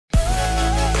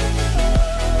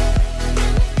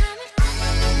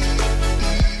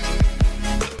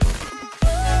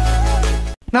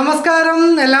നമസ്കാരം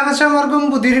എല്ലാ കസ്റ്റമർക്കും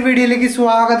പുതിയൊരു വീഡിയോയിലേക്ക്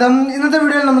സ്വാഗതം. ഇന്നത്തെ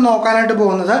വീഡിയോയിൽ നമ്മൾ നോക്കാനായിട്ട്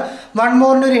പോകുന്നത് വൺ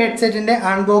മോറിൻ്റെ ഒരു ഹെഡ്സെറ്റിൻ്റെ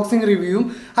അൺബോക്സിംഗ് റിവ്യൂവും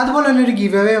അതുപോലെ തന്നെ ഒരു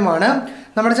ഗിവ് അവേയുമാണ്.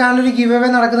 നമ്മുടെ ചാനലിൽ ഒരു ഗിവ് അവേ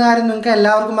നടക്കുന്ന കാര്യം നിങ്ങൾക്ക്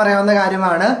എല്ലാവർക്കും അറിയാവുന്ന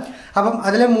കാര്യമാണ്. അപ്പം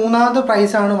അതിലെ മൂന്നാമത്തെ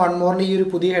പ്രൈസാണ് വൺ മോറിൻ്റെ ഈ ഒരു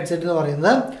പുതിയ ഹെഡ്സെറ്റ് എന്ന്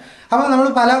പറയുന്നത്. അപ്പോൾ നമ്മൾ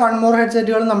പല വൺ മോർ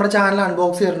ഹെഡ്സെറ്റുകളും നമ്മുടെ ചാനൽ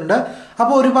അൺബോക്സ് ചെയ്തിട്ടുണ്ട്.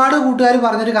 അപ്പോൾ ഒരുപാട് കൂട്ടുകാർ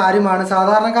പറഞ്ഞൊരു കാര്യമാണ്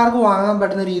സാധാരണക്കാർക്ക് വാങ്ങാൻ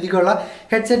പറ്റുന്ന രീതിക്കുള്ള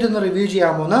ഹെഡ്സെറ്റ് ഒന്ന് റിവ്യൂ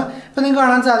ചെയ്യാൻ പോകുന്നത്. ഇപ്പോൾ നിങ്ങൾക്ക്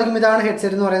കാണാൻ സാധിക്കും, ഇതാണ്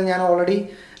ഹെഡ്സെറ്റ് എന്ന് പറയുന്നത്. ഞാൻ ഓൾറെഡി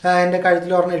എൻ്റെ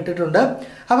കഴുത്തിൽ ഒരെണ്ണം ഇട്ടിട്ടുണ്ട്.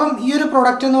 അപ്പം ഈ ഒരു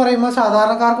പ്രൊഡക്റ്റ് എന്ന് പറയുമ്പോൾ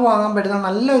സാധാരണക്കാർക്ക് വാങ്ങാൻ പറ്റുന്ന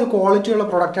നല്ലൊരു ക്വാളിറ്റിയുള്ള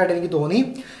പ്രൊഡക്റ്റായിട്ട് എനിക്ക് തോന്നി.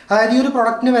 അതായത് ഈ ഒരു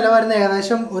പ്രൊഡക്റ്റിന് വില വരുന്ന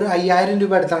ഏകദേശം ഒരു 5000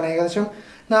 രൂപ അടുത്താണ്, ഏകദേശം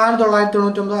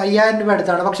 4999 5000 രൂപ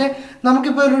അടുത്താണ്. പക്ഷേ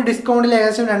നമുക്കിപ്പോൾ ഒരു ഡിസ്കൗണ്ടിൽ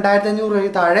ഏകദേശം 2500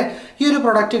 രൂപയ്ക്ക് താഴെ ഈ ഒരു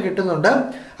പ്രൊഡക്റ്റ് കിട്ടുന്നുണ്ട്.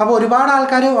 അപ്പോൾ ഒരുപാട്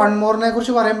ആൾക്കാർ വൺ മോറിനെ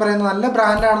കുറിച്ച് പറയുന്നത് നല്ല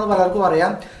ബ്രാൻഡാണെന്ന് പലർക്കും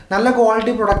അറിയാം, നല്ല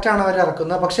ക്വാളിറ്റി പ്രൊഡക്റ്റാണ് അവർ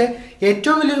ഇറക്കുന്നത്. പക്ഷേ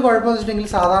ഏറ്റവും വലിയൊരു കുഴപ്പമെന്ന്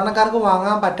വെച്ചിട്ടുണ്ടെങ്കിൽ സാധാരണക്കാർക്ക്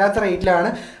വാങ്ങാൻ പറ്റാത്ത റേറ്റിലാണ്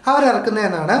അവർ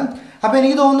ഇറക്കുന്നതെന്നാണ്. അപ്പോൾ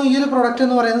എനിക്ക് തോന്നുന്നു ഈ ഒരു പ്രൊഡക്റ്റ്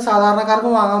എന്ന് പറയുന്നത് സാധാരണക്കാർക്ക്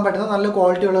വാങ്ങാൻ പറ്റുന്ന നല്ല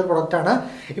ക്വാളിറ്റി ഉള്ള ഒരു പ്രൊഡക്റ്റാണ്.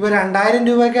 ഇപ്പോൾ 2000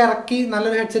 രൂപയൊക്കെ ഇറക്കി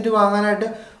നല്ലൊരു ഹെഡ്സെറ്റ് വാങ്ങാനായിട്ട്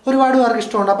ഒരുപാട് പേർക്ക്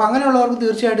ഇഷ്ടമുണ്ട്. അപ്പോൾ അങ്ങനെയുള്ളവർക്ക്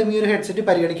തീർച്ചയായിട്ടും ഈ ഒരു ഹെഡ്സെറ്റ്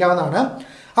പരിഗണിക്കാവുന്നതാണ്.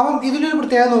 അപ്പം ഇതിലൊരു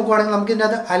പ്രത്യേകത നോക്കുകയാണെങ്കിൽ നമുക്ക് ഇതിൻ്റെ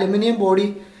അകത്ത് അലുമിനിയം ബോഡി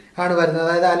ആണ് വരുന്നത്,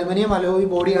 അതായത് അലുമിനിയം അലോയ്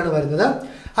ബോഡിയാണ് വരുന്നത്.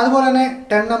 അതുപോലെ തന്നെ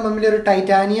 10 mm ഒരു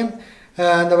ടൈറ്റാനിയം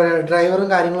എന്താ പറയുക ഡ്രൈവറും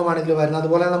കാര്യങ്ങളുമാണ് ഇതിൽ വരുന്നത്.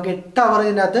 അതുപോലെ നമുക്ക് 8 അവർ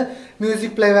ഇതിൻ്റെ അകത്ത്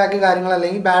മ്യൂസിക് പ്ലേ ബാക്ക് കാര്യങ്ങൾ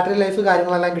അല്ലെങ്കിൽ ബാറ്ററി ലൈഫ്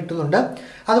കാര്യങ്ങളെല്ലാം കിട്ടുന്നുണ്ട്.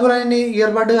 അതുപോലെ തന്നെ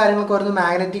ഇയർബഡ് കാര്യങ്ങളൊക്കെ വരുന്നത്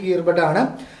മാഗ്നറ്റിക് ഇയർബഡ് ആണ്.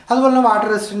 അതുപോലെ തന്നെ വാട്ടർ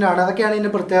റെസിസ്റ്റൻ്റ് ആണ്. അതൊക്കെയാണ്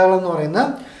ഇതിൻ്റെ പ്രത്യേകത എന്ന് പറയുന്നത്.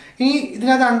 ഈ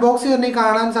ഇതിനകത്ത് അൺബോക്സ് ചെയ്തിട്ടുണ്ടെങ്കിൽ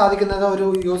കാണാൻ സാധിക്കുന്നത് ഒരു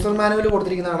യൂസർ മാനുവൽ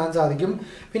കൊടുത്തിരിക്കുന്നത് കാണാൻ സാധിക്കും.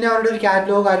 പിന്നെ അവരുടെ ഒരു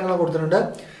കാറ്റലോഗ് കാര്യങ്ങളൊക്കെ കൊടുത്തിട്ടുണ്ട്.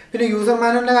 പിന്നെ യൂസർ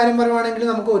മാനുവലിൻ്റെ കാര്യം പറയുവാണെങ്കിൽ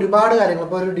നമുക്ക് ഒരുപാട് കാര്യങ്ങൾ,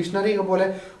 ഇപ്പോൾ ഒരു ഡിക്ഷണറി ഒക്കെ പോലെ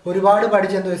ഒരുപാട്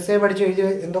പഠിച്ച് എന്തോ എസ്സേ പഠിച്ച് എഴുതി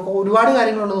എന്തൊക്കെ ഒരുപാട്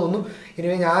കാര്യങ്ങളുണ്ടെന്ന് തോന്നുന്നു.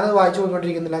 ഇനി ഞാനത് വായിച്ചു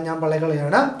പോയിക്കൊണ്ടിരിക്കുന്നില്ല, ഞാൻ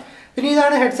പള്ളകളെയാണ്. പിന്നെ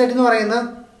ഇതാണ് ഹെഡ്സെറ്റ് എന്ന് പറയുന്നത്.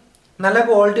 നല്ല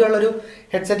ക്വാളിറ്റി ഉള്ളൊരു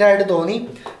ഹെഡ്സെറ്റായിട്ട് തോന്നി.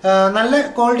 നല്ല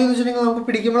ക്വാളിറ്റി എന്ന് വെച്ചിട്ടുണ്ടെങ്കിൽ നമുക്ക്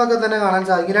പിടിക്കുമ്പോഴൊക്കെ തന്നെ കാണാൻ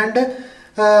സാധിക്കും. രണ്ട്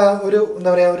ഒരു എന്താ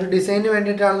പറയുക ഒരു ഡിസൈനിന്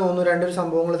വേണ്ടിയിട്ടാണ് തോന്നുന്നു രണ്ടൊരു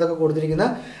സംഭവങ്ങൾ ഇതൊക്കെ കൊടുത്തിരിക്കുന്നത്.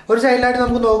 ഒരു സൈഡിലായിട്ട്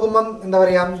നമുക്ക് നോക്കുമ്പം എന്താ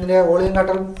പറയുക ഇതിൻ്റെ വോളിയം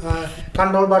കട്ടറും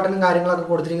കൺട്രോൾ ബട്ടണും കാര്യങ്ങളൊക്കെ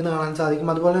കൊടുത്തിരിക്കുന്നത് കാണാൻ സാധിക്കും.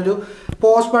 അതുപോലെ ഒരു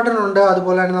പോസ്റ്റ് ബട്ടൺ ഉണ്ട്.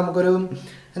 അതുപോലെ തന്നെ നമുക്കൊരു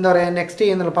എന്താ പറയുക നെക്സ്റ്റ്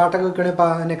ചെയ്യുന്നുള്ള പാട്ടൊക്കെ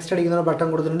വെക്കുകയാണെങ്കിൽ നെക്സ്റ്റ് അടിക്കുന്ന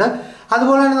ബട്ടൺ കൊടുത്തിട്ടുണ്ട്.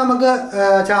 അതുപോലെ തന്നെ നമുക്ക്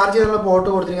ചാർജ് ചെയ്യാനുള്ള പോർട്ട്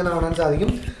കൊടുത്തിരിക്കുന്നത് കാണാൻ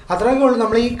സാധിക്കും. അത്രയൊക്കെ ഉള്ളൂ.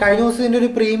 നമ്മൾ ഈ കഴിഞ്ഞ ദിവസം ഇതിൻ്റെ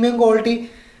ഒരു പ്രീമിയം ക്വാളിറ്റി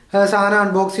സാധനം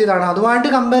അൺബോക്സ് ചെയ്താണ്. അതുമായിട്ട്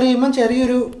കമ്പയർ ചെയ്യുമ്പോൾ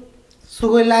ചെറിയൊരു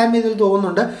സുഖമില്ലായ്മ ഇതിൽ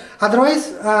തോന്നുന്നുണ്ട്. അതർവൈസ്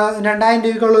 2000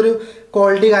 രൂപയ്ക്കുള്ളൊരു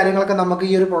ക്വാളിറ്റി കാര്യങ്ങളൊക്കെ നമുക്ക്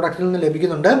ഈ ഒരു പ്രൊഡക്റ്റിൽ നിന്ന്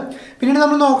ലഭിക്കുന്നുണ്ട്. പിന്നീട്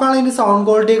നമ്മൾ നോക്കുകയാണെങ്കിൽ ഇതിൻ്റെ സൗണ്ട്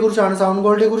ക്വാളിറ്റിയെക്കുറിച്ചാണ്. സൗണ്ട്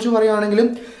ക്വാളിറ്റിയെക്കുറിച്ച് പറയുകയാണെങ്കിലും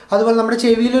അതുപോലെ നമ്മുടെ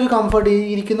ചെവിയിലൊരു കംഫർട്ട്,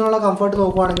 ഇരിക്കുന്നുള്ള കംഫർട്ട്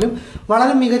നോക്കുകയാണെങ്കിലും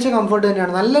വളരെ മികച്ച കംഫർട്ട്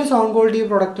തന്നെയാണ്. നല്ലൊരു സൗണ്ട് ക്വാളിറ്റി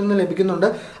പ്രൊഡക്റ്റിൽ നിന്ന് ലഭിക്കുന്നുണ്ട്.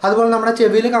 അതുപോലെ നമ്മുടെ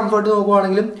ചെവിയിൽ കംഫർട്ട്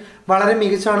നോക്കുകയാണെങ്കിലും വളരെ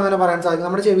മികച്ചതാണെന്ന് തന്നെ പറയാൻ സാധിക്കും.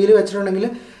 നമ്മുടെ ചെവിയിൽ വെച്ചിട്ടുണ്ടെങ്കിൽ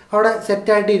അവിടെ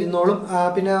സെറ്റായിട്ട് ഇരുന്നോളും.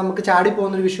 പിന്നെ നമുക്ക്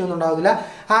ചാടിപ്പോകുന്നൊരു വിഷയമൊന്നും ഉണ്ടാവില്ല.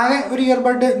 ആകെ ഒരു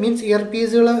ഇയർബഡ് മീൻസ് ഇയർ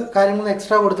പീസുകൾ കാര്യങ്ങളൊന്നും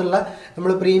എക്സ്ട്രാ കൊടുത്തില്ല.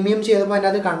 നമ്മൾ പ്രീമിയം ചെയ്തപ്പോൾ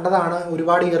അതിനകത്ത് കണ്ടതാണ്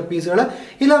ഒരുപാട് ഇയർ പീസുകൾ.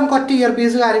 ഇതിൽ നമുക്ക് ഒറ്റ ഇയർ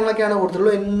പീസ് കാര്യങ്ങളൊക്കെയാണ്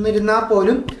കൊടുത്തുള്ളൂ. എന്നിരുന്നാൽ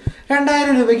പോലും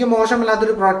 2000 രൂപയ്ക്ക്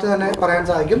മോശമില്ലാത്തൊരു പ്രോഡക്റ്റ് തന്നെ പറയാൻ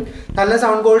സാധിക്കും. നല്ല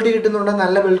സൗണ്ട് ക്വാളിറ്റി കിട്ടുന്നുണ്ട്,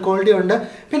 നല്ല ബിൽഡ് ക്വാളിറ്റി ഉണ്ട്.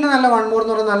 പിന്നെ നല്ല വൺ മോർ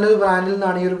എന്ന് പറയുന്ന നല്ലൊരു ബ്രാൻഡിൽ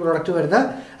നിന്നാണ് ഈ ഒരു പ്രോഡക്റ്റ് വരുന്നത്.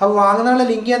 അപ്പോൾ വാങ്ങുന്നതിനുള്ള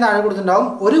ലിങ്ക് ഞാൻ താഴെ കൊടുത്തിട്ടുണ്ടാവും.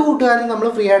 ഒരു കൂട്ടുകാരൻ നമ്മൾ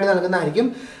ഫ്രീ ആയിട്ട് നൽകുന്നതായിരിക്കും.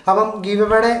 അപ്പം ഗീവ്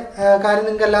അവേയുടെ കാര്യം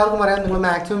നിങ്ങൾക്ക് എല്ലാവർക്കും അറിയാം. നിങ്ങൾ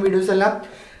മാക്സിമം വീഡിയോസ് എല്ലാം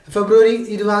ഫെബ്രുവരി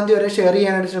 20 വരെ ഷെയർ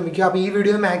ചെയ്യാനായിട്ട് ശ്രമിക്കുക. അപ്പോൾ ഈ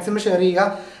വീഡിയോ മാക്സിമം ഷെയർ ചെയ്യുക.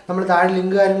 നമ്മൾ താഴെ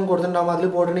ലിങ്ക് കാര്യങ്ങൾ കൊടുത്തിട്ടുണ്ടാകും. അതിൽ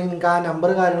പോയിട്ടുണ്ടെങ്കിൽ നിങ്ങൾക്ക് ആ നമ്പർ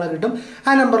കാര്യങ്ങളൊക്കെ കിട്ടും.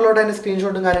 ആ നമ്പറിലോട്ട് അതിൻ്റെ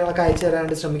സ്ക്രീൻഷോട്ടും കാര്യങ്ങളൊക്കെ അയച്ചു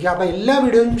തരാനായിട്ട് ശ്രമിക്കുക. അപ്പോൾ എല്ലാ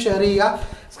വീഡിയോയും ഷെയർ ചെയ്യുക,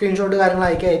 സ്ക്രീൻഷോട്ട് കാര്യങ്ങൾ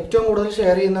അയക്കുക. ഏറ്റവും കൂടുതൽ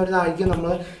ഷെയർ ചെയ്യുന്നവരിനായിരിക്കും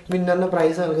നമ്മൾ വിന്നറിന്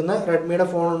പ്രൈസ് നൽകുന്നത്. റെഡ്മിയുടെ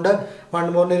ഫോണുണ്ട്, വൺ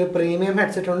മോറിൻ്റെ ഒരു പ്രീമിയം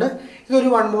ഹെഡ്സെറ്റ് ഉണ്ട്,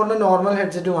 ഇതൊരു വൺ മോറിൻ്റെ നോർമൽ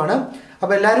ഹെഡ്സെറ്റുമാണ്.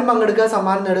 അപ്പോൾ എല്ലാവരും പങ്കെടുക്കുക,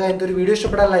 സമ്മാനം നേടുക. എൻ്റെ ഒരു വീഡിയോ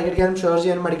ഇഷ്ടപ്പെട്ടാൽ ലൈക്ക് അടിക്കാനും ഷെയർ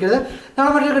ചെയ്യാനും മടിക്കരുത്.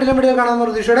 നാളെ മറ്റൊരു കിടിലൻ വീഡിയോ കാണാമെന്ന്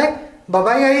പ്രതീക്ഷയോടെ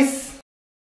ബൈ ഗൈസ്.